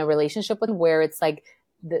partnership, in a relationship with where it's like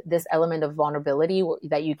this element of vulnerability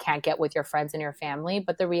that you can't get with your friends and your family.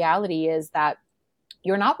 But the reality is that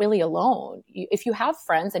you're not really alone. If you have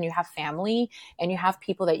friends and you have family and you have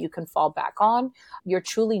people that you can fall back on, you're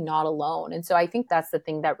truly not alone. And so I think that's the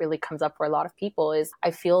thing that really comes up for a lot of people is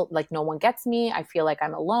I feel like no one gets me. I feel like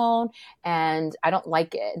I'm alone and I don't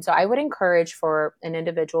like it. And so I would encourage for an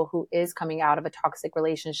individual who is coming out of a toxic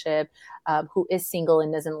relationship, who is single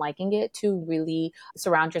and isn't liking it, to really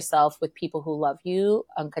surround yourself with people who love you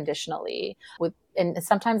unconditionally. And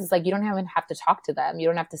sometimes it's like you don't even have to talk to them. You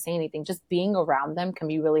don't have to say anything. Just being around them can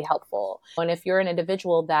be really helpful. And if you're an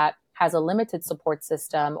individual that has a limited support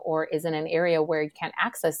system or is in an area where you can't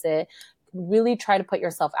access it, really try to put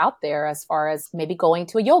yourself out there as far as maybe going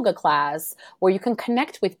to a yoga class where you can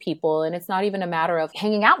connect with people. And it's not even a matter of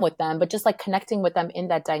hanging out with them, but just like connecting with them in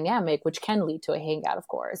that dynamic, which can lead to a hangout, of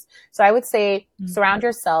course. So I would say surround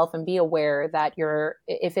yourself and be aware that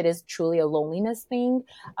if it is truly a loneliness thing,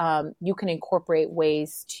 you can incorporate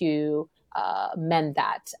ways to mend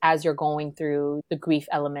that as you're going through the grief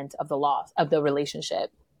element of the loss of the relationship.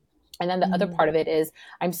 And then the other part of it is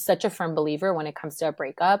I'm such a firm believer when it comes to a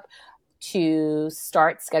breakup to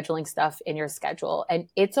start scheduling stuff in your schedule. And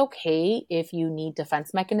it's okay if you need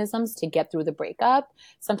defense mechanisms to get through the breakup.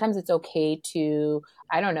 Sometimes it's okay to,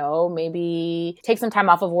 I don't know, maybe take some time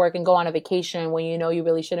off of work and go on a vacation when you know you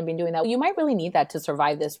really shouldn't be doing that. You might really need that to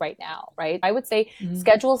survive this right now, right? I would say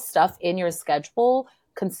schedule stuff in your schedule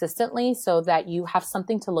consistently so that you have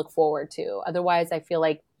something to look forward to. Otherwise, I feel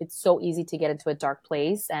like it's so easy to get into a dark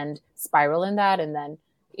place and spiral in that, and then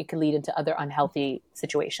it could lead into other unhealthy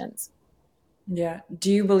situations. Yeah.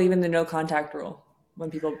 Do you believe in the no contact rule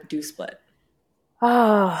when people do split?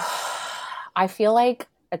 Oh, I feel like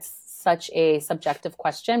it's such a subjective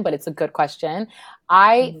question, but it's a good question.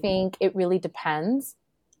 I think it really depends.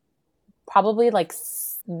 Probably like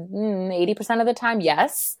 80% of the time,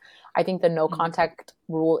 yes. I think the no contact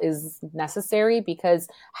rule is necessary because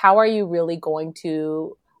how are you really going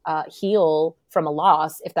to heal from a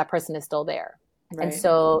loss if that person is still there? Right. And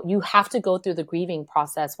so you have to go through the grieving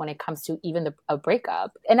process when it comes to even a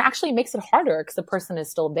breakup. And it actually makes it harder because the person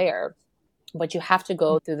is still there, but you have to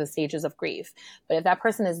go through the stages of grief. But if that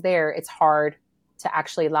person is there, it's hard to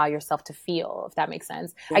actually allow yourself to feel, if that makes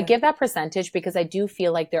sense. Yeah. I give that percentage because I do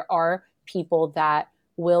feel like there are people that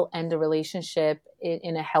will end a relationship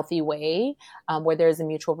in a healthy way, where there's a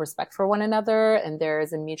mutual respect for one another and there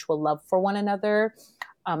is a mutual love for one another.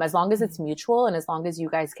 As long as it's mutual and as long as you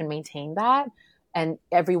guys can maintain that, and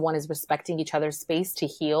everyone is respecting each other's space to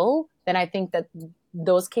heal, then I think that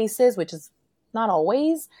those cases, which is not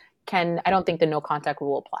always, I don't think the no contact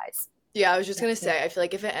rule applies. Yeah, I was just going to say, I feel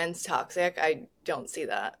like if it ends toxic, I don't see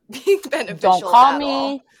that being beneficial Don't call at me.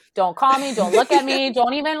 all. Don't call me. Don't look at me.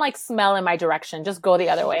 Don't even like smell in my direction. Just go the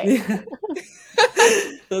other way.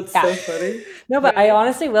 That's so funny. No, but I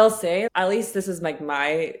honestly will say, at least this is like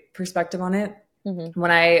my perspective on it. When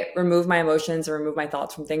I remove my emotions or remove my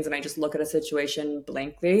thoughts from things and I just look at a situation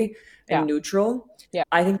blankly and neutral,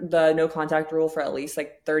 I think the no contact rule for at least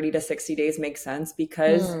like 30 to 60 days makes sense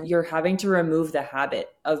because you're having to remove the habit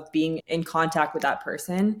of being in contact with that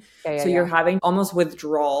person. So you're having almost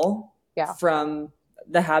withdrawal from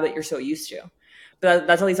the habit you're so used to. But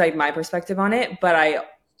that's at least like my perspective on it. But I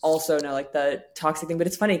also know like the toxic thing, but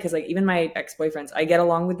it's funny because like even my ex-boyfriends, I get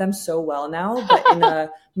along with them so well now, but in a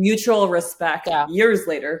mutual respect years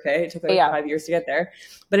later. Okay. It took like 5 years to get there,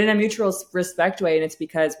 but in a mutual respect way. And it's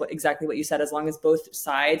because exactly what you said, as long as both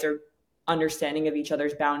sides are understanding of each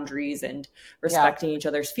other's boundaries and respecting each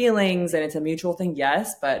other's feelings and it's a mutual thing.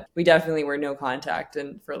 Yes. But we definitely were no contact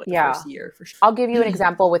and for like the first year for sure. I'll give you an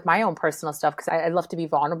example with my own personal stuff because I love to be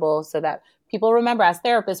vulnerable so that people remember as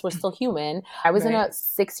therapists, we're still human. I was in a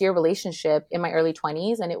 6-year relationship in my early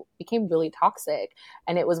 20s and it became really toxic.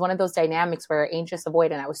 And it was one of those dynamics where anxious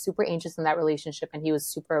avoidant. I was super anxious in that relationship and he was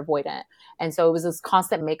super avoidant. And so it was this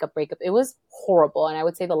constant makeup breakup. It was horrible. And I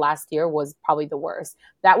would say the last year was probably the worst.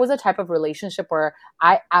 That was a type of relationship where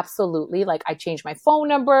I absolutely I changed my phone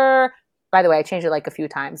number. By the way, I changed it like a few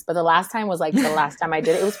times, but the last time was like the last time I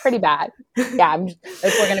did it. It was pretty bad. Yeah,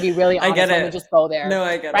 if we're going to be really honest, let me just go there. No,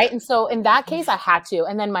 I get it. Right? And so in that case, I had to.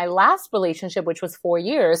 And then my last relationship, which was 4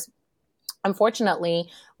 years, unfortunately,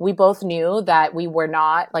 we both knew that we were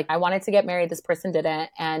not I wanted to get married. This person didn't.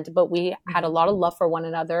 But we had a lot of love for one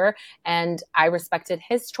another and I respected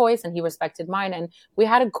his choice and he respected mine. And we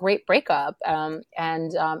had a great breakup.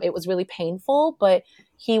 It was really painful, but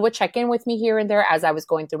he would check in with me here and there as I was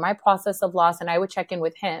going through my process of loss and I would check in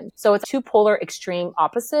with him. So it's two polar extreme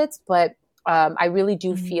opposites, but I really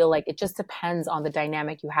do feel like it just depends on the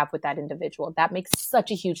dynamic you have with that individual. That makes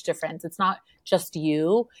such a huge difference. It's not just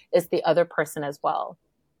you, it's the other person as well.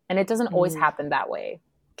 And it doesn't always happen that way.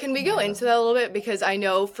 Can we go into that a little bit? Because I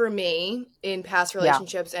know for me in past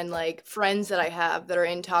relationships and like friends that I have that are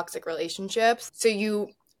in toxic relationships, so you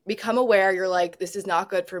become aware, you're like, this is not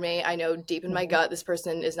good for me. I know deep in my gut, this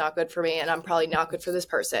person is not good for me and I'm probably not good for this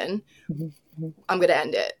person. I'm going to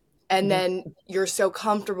end it. And then you're so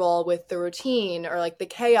comfortable with the routine or like the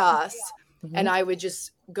chaos. And I would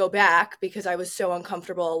just go back because I was so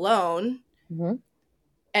uncomfortable alone.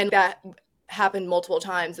 And that happened multiple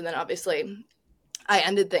times. And then obviously I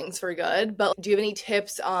ended things for good. But do you have any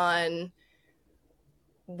tips on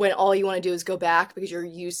when all you want to do is go back because you're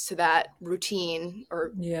used to that routine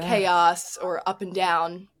or chaos or up and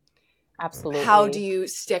down? Absolutely. How do you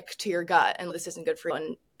stick to your gut and this isn't good for you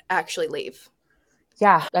and actually leave?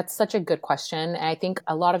 Yeah, that's such a good question. And I think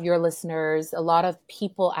a lot of your listeners, a lot of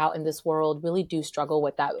people out in this world really do struggle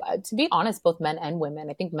with that. To be honest, both men and women,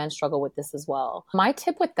 I think men struggle with this as well. My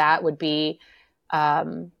tip with that would be,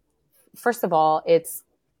 first of all,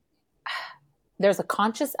 there's a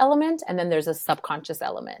conscious element and then there's a subconscious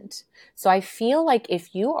element. So I feel like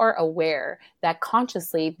if you are aware that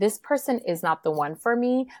consciously this person is not the one for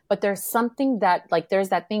me, but there's something that like, there's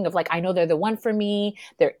that thing of like, I know they're the one for me,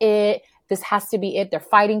 they're it, this has to be it, they're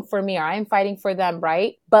fighting for me or I'm fighting for them,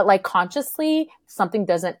 right? But like consciously something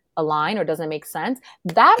doesn't align or doesn't make sense.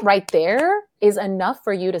 That right there is enough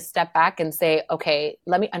for you to step back and say, okay,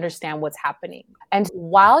 let me understand what's happening. And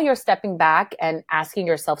while you're stepping back and asking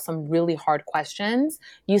yourself some really hard questions,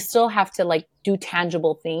 you still have to like do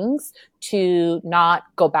tangible things to not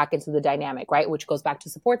go back into the dynamic, right? Which goes back to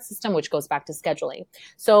support system, which goes back to scheduling.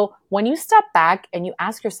 So when you step back and you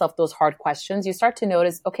ask yourself those hard questions, you start to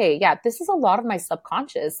notice, okay, yeah, this is a lot of my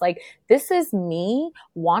subconscious. Like this is me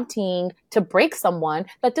wanting to break someone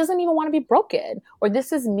that doesn't even want to be broken. Or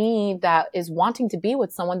this is me that is wanting to be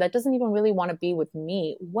with someone that doesn't even really want to be with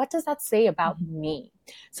me. What does that say about me?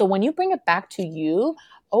 So when you bring it back to you,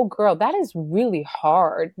 oh girl, that is really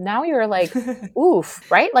hard. Now you're like,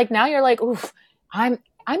 oof, right? Like now you're like, oof, I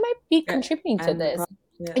might be contributing to this.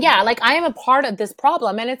 Yeah, like I am a part of this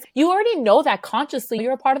problem. And you already know that consciously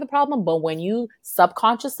you're a part of the problem. But when you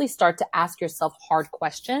subconsciously start to ask yourself hard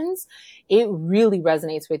questions, it really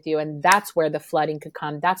resonates with you. And that's where the flooding could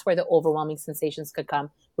come. That's where the overwhelming sensations could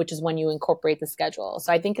come, which is when you incorporate the schedule.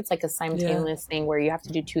 So I think it's like a simultaneous thing where you have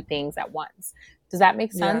to do two things at once. Does that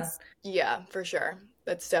make sense? Yeah, for sure.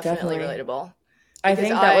 That's definitely relatable. I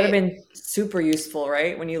think that would have been super useful,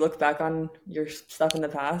 right? When you look back on your stuff in the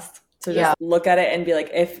past to just look at it and be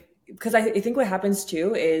like, because I think what happens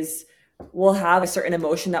too is we'll have a certain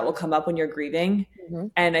emotion that will come up when you're grieving.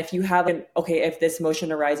 And if you have if this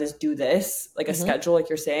emotion arises, do this, like a schedule, like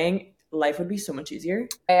you're saying, life would be so much easier.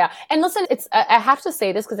 Yeah. And listen, I have to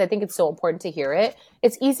say this because I think it's so important to hear it.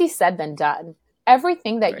 It's easy said than done.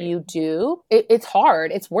 Everything that you do, it's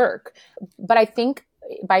hard, it's work. But I think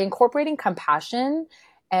by incorporating compassion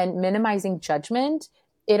and minimizing judgment,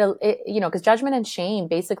 because judgment and shame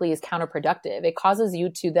basically is counterproductive. It causes you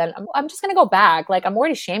to then, I'm just going to go back. Like I'm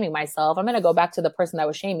already shaming myself. I'm going to go back to the person that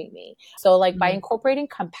was shaming me. So like by incorporating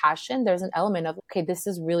compassion, there's an element of, okay, this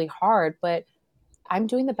is really hard, but I'm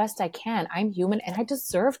doing the best I can. I'm human and I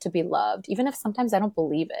deserve to be loved, even if sometimes I don't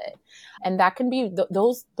believe it. And that can be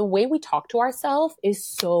the way we talk to ourselves is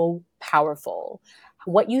so powerful.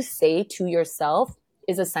 What you say to yourself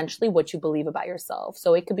is essentially what you believe about yourself.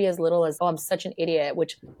 So it could be as little as, oh, I'm such an idiot,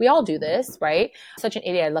 which we all do this, right? Such an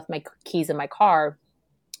idiot. I left my keys in my car.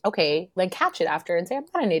 Okay, then catch it after and say, I'm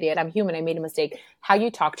not an idiot. I'm human. I made a mistake. How you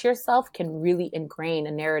talk to yourself can really ingrain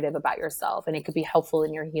a narrative about yourself, and it could be helpful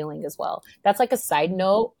in your healing as well. That's like a side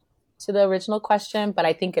note to the original question, but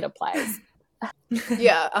I think it applies.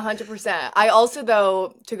 Yeah, 100%. I also,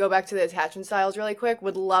 though, to go back to the attachment styles really quick,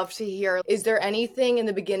 would love to hear, is there anything in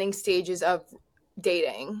the beginning stages of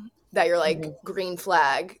dating that you're like green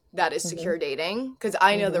flag that is secure dating? Because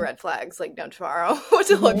I know the red flags like no tomorrow what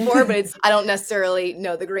to look for, but I don't necessarily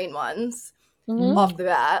know the green ones off the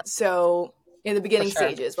bat. So in the beginning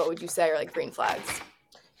stages, what would you say are like green flags?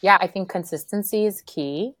 Yeah, I think consistency is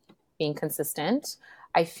key, being consistent.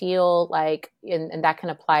 I feel like, and that can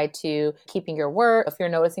apply to keeping your word. If you're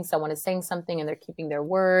noticing someone is saying something and they're keeping their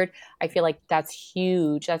word, I feel like that's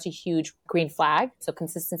huge. That's a huge green flag. So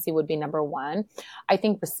consistency would be number one. I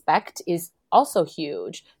think respect is also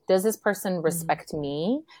huge. Does this person respect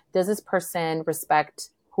me? Does this person respect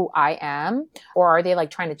who I am? Or are they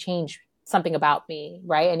like trying to change something about me,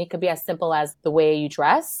 right? And it could be as simple as the way you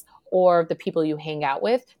dress or the people you hang out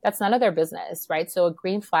with. That's none of their business, right? So a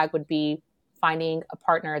green flag would be finding a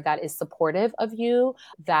partner that is supportive of you,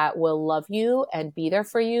 that will love you and be there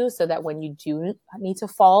for you so that when you do need to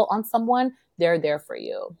fall on someone, they're there for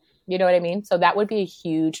you. You know what I mean? So that would be a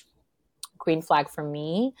huge green flag for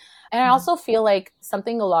me. And I also feel like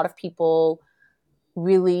something a lot of people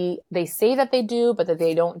really, they say that they do, but that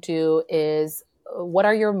they don't do is, what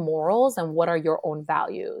are your morals and what are your own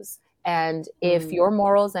values? And if your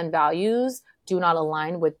morals and values do not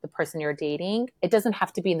align with the person you're dating, it doesn't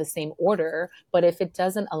have to be in the same order, but if it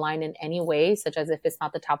doesn't align in any way, such as if it's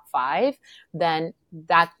not the top 5, then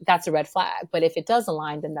that's a red flag. But if it does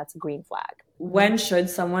align, then that's a green flag. When should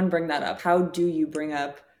someone bring that up? How do you bring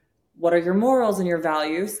up what are your morals and your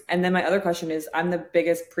values? And then my other question is, I'm the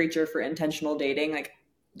biggest preacher for intentional dating. Like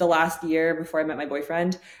the last year before I met my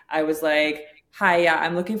boyfriend, I was like, hi, yeah,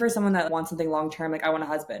 I'm looking for someone that wants something long-term. Like I want a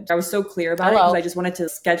husband. I was so clear about it because I just wanted to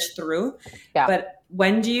sketch through. Yeah. But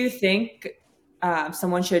when do you think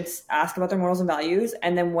someone should ask about their morals and values?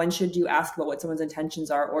 And then when should you ask about what someone's intentions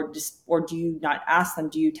are, or do you not ask them?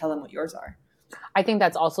 Do you tell them what yours are? I think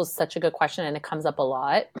that's also such a good question, and it comes up a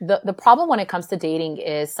lot. The problem when it comes to dating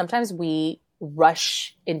is sometimes we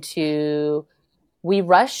rush and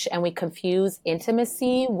we confuse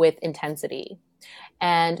intimacy with intensity.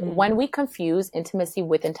 And when we confuse intimacy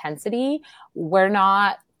with intensity, we're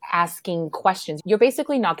not asking questions. You're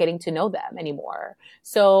basically not getting to know them anymore.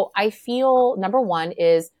 So I feel number one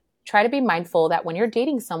is try to be mindful that when you're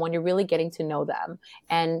dating someone, you're really getting to know them.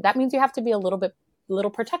 And that means you have to be a little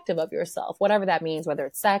protective of yourself, whatever that means, whether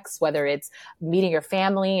it's sex, whether it's meeting your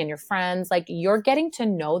family and your friends, like you're getting to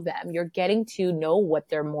know them. You're getting to know what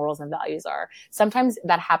their morals and values are. Sometimes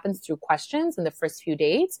that happens through questions in the first few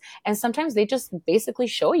dates. And sometimes they just basically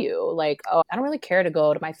show you like, oh, I don't really care to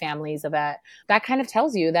go to my family's event. That kind of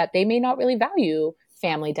tells you that they may not really value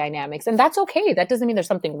family dynamics. And that's okay. That doesn't mean there's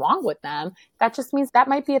something wrong with them. That just means that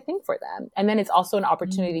might be a thing for them. And then it's also an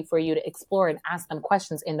opportunity for you to explore and ask them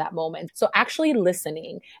questions in that moment. So actually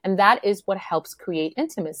listening. And that is what helps create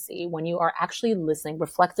intimacy when you are actually listening,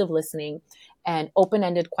 reflective listening and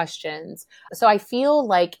open-ended questions. So I feel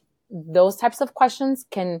like those types of questions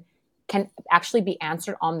can actually be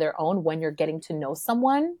answered on their own when you're getting to know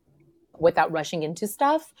someone without rushing into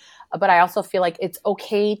stuff. But I also feel like it's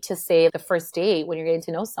okay to say the first date when you're getting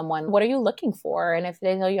to know someone, what are you looking for? And if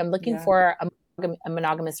they tell you I'm looking for a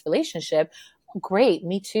monogamous relationship, great,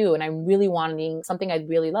 me too. And I'm really wanting something I'd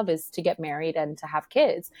really love is to get married and to have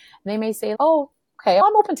kids. And they may say, oh, okay,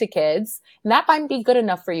 I'm open to kids. And that might be good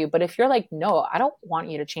enough for you. But if you're like, no, I don't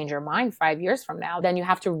want you to change your mind 5 years from now, then you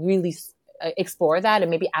have to really explore that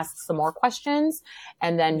and maybe ask some more questions.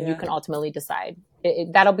 And then you can ultimately decide.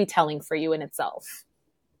 That'll be telling for you in itself.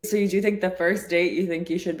 So you do think the first date, you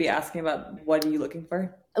think you should be asking about what are you looking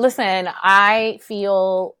for? Listen, I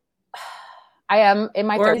feel I am in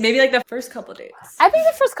my 30s. Or maybe like the first couple of dates. I think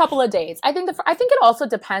the first couple of dates. I think it also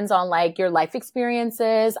depends on like your life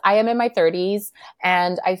experiences. I am in my 30s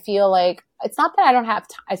and I feel like it's not that I don't have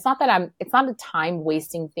time. It's not a time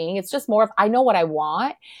wasting thing. It's just more of, I know what I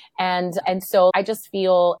want. And so I just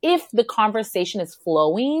feel if the conversation is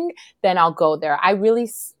flowing, then I'll go there. I really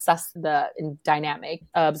suss the dynamic,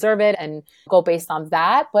 observe it and go based on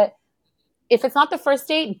that. But if it's not the first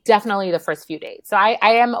date, definitely the first few dates. So I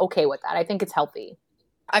am okay with that. I think it's healthy.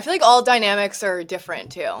 I feel like all dynamics are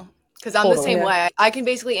different too. Because I'm the same way. I can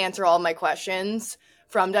basically answer all my questions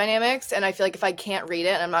from dynamics. And I feel like if I can't read it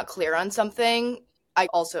and I'm not clear on something, I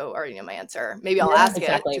also already know my answer. Maybe I'll ask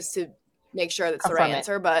it just to make sure that's the right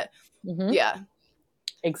answer. But yeah.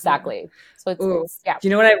 Exactly. So it's Do you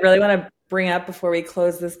know what I really want to bring up before we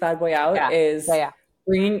close this bad boy out is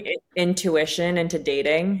bringing intuition into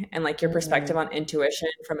dating and like your perspective on intuition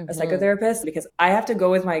from a psychotherapist, because I have to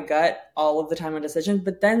go with my gut all of the time on decisions,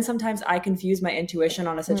 but then sometimes I confuse my intuition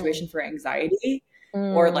on a situation for anxiety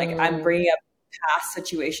or like I'm bringing up past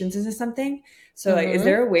situations into something. So like, is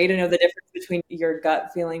there a way to know the difference between your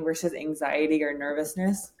gut feeling versus anxiety or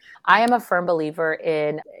nervousness? I am a firm believer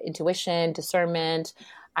in intuition, discernment.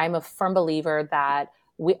 I'm a firm believer that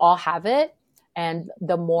we all have it. And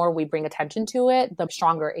the more we bring attention to it, the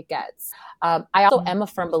stronger it gets. I also am a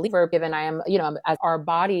firm believer, given I am, as our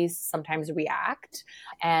bodies sometimes react,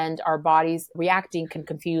 and our bodies reacting can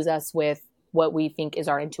confuse us with what we think is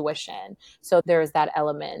our intuition. So there's that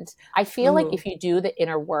element. I feel like if you do the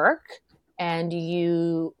inner work and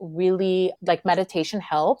you really, like, meditation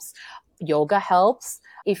helps, yoga helps.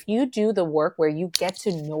 If you do the work where you get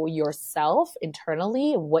to know yourself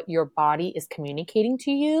internally, what your body is communicating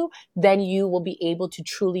to you, then you will be able to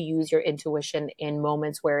truly use your intuition in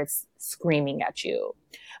moments where it's screaming at you.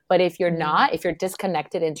 But if you're not, if you're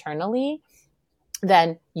disconnected internally,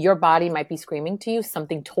 then your body might be screaming to you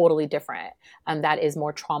something totally different. And that is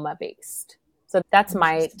more trauma-based. So that's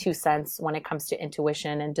my 2 cents when it comes to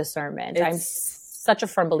intuition and discernment. such a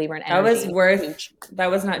firm believer in That energy. was worth,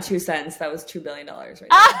 that was not 2 cents. That was $2 billion right there.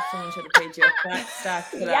 Someone should have paid you a fat stack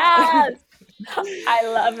for that. Yes. I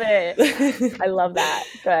love it. I love that.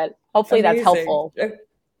 Good. Hopefully Amazing. that's helpful.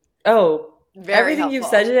 Oh, Very everything helpful. you've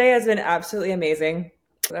said today has been absolutely amazing.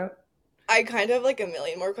 I kind of have like a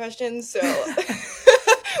million more questions, so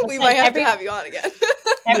we might have to have you on again.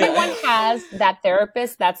 Everyone has that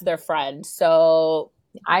therapist that's their friend. So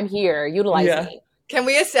I'm here. Utilize me. Can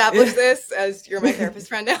we establish this as you're my therapist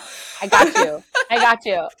friend now? I got you. I got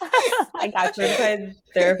you. I got you. Certified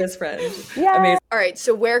therapist friend. Yeah. Amazing. All right.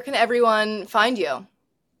 So where can everyone find you?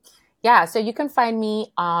 Yeah. So you can find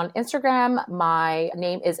me on Instagram. My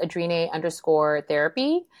name is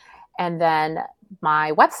Adrine_therapy. And then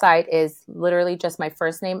my website is literally just my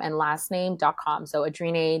first name and last name.com. So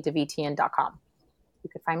adrinedavtyan.com. You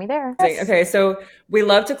could find me there. Okay, so we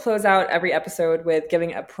love to close out every episode with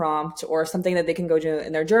giving a prompt or something that they can go to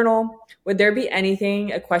in their journal. Would there be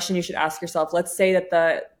anything, a question you should ask yourself? Let's say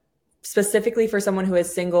that specifically for someone who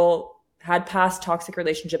is single, had past toxic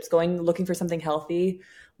relationships, looking for something healthy,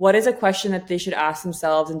 what is a question that they should ask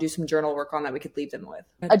themselves and do some journal work on that we could leave them with?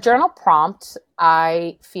 A journal prompt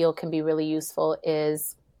I feel can be really useful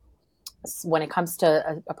is when it comes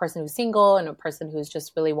to a person who's single and a person who's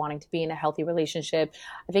just really wanting to be in a healthy relationship.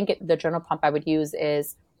 I think the journal prompt I would use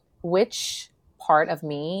is, which part of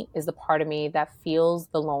me is the part of me that feels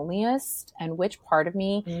the loneliest, and which part of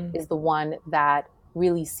me is the one that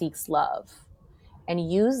really seeks love?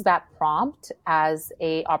 And use that prompt as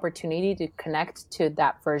a opportunity to connect to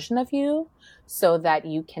that version of you so that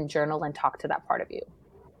you can journal and talk to that part of you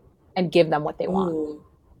and give them what they want.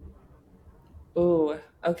 Ooh.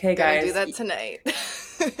 Okay, guys. Gonna do that tonight.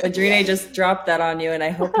 Adrine just dropped that on you, and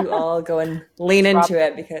I hope you all go and lean into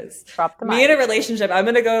it, because me in a relationship, I'm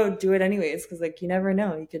gonna go do it anyways, because like you never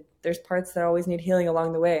know. There's parts that always need healing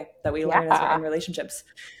along the way that we learn as we're in relationships.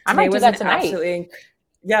 I might do that tonight.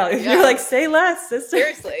 You're like, say less, sister.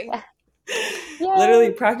 Seriously.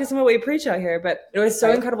 Literally practicing what we preach out here. But it was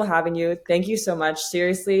so incredible having you. Thank you so much.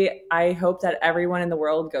 Seriously, I hope that everyone in the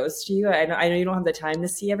world goes to you. I know you don't have the time to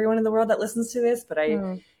see everyone in the world that listens to this, but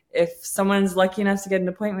if someone's lucky enough to get an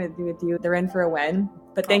appointment with you, they're in for a win.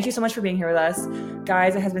 But thank you so much for being here with us.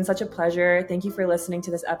 Guys, it has been such a pleasure. Thank you for listening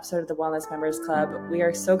to this episode of the Wellness Members Club. We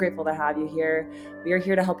are so grateful to have you here. We are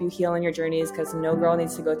here to help you heal in your journeys, because no girl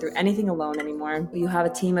needs to go through anything alone anymore. You have a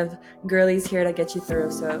team of girlies here to get you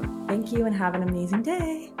through. So thank you and have an amazing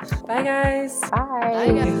day. Bye, guys. Bye. Bye,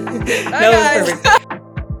 guys. Bye, guys. Perfect.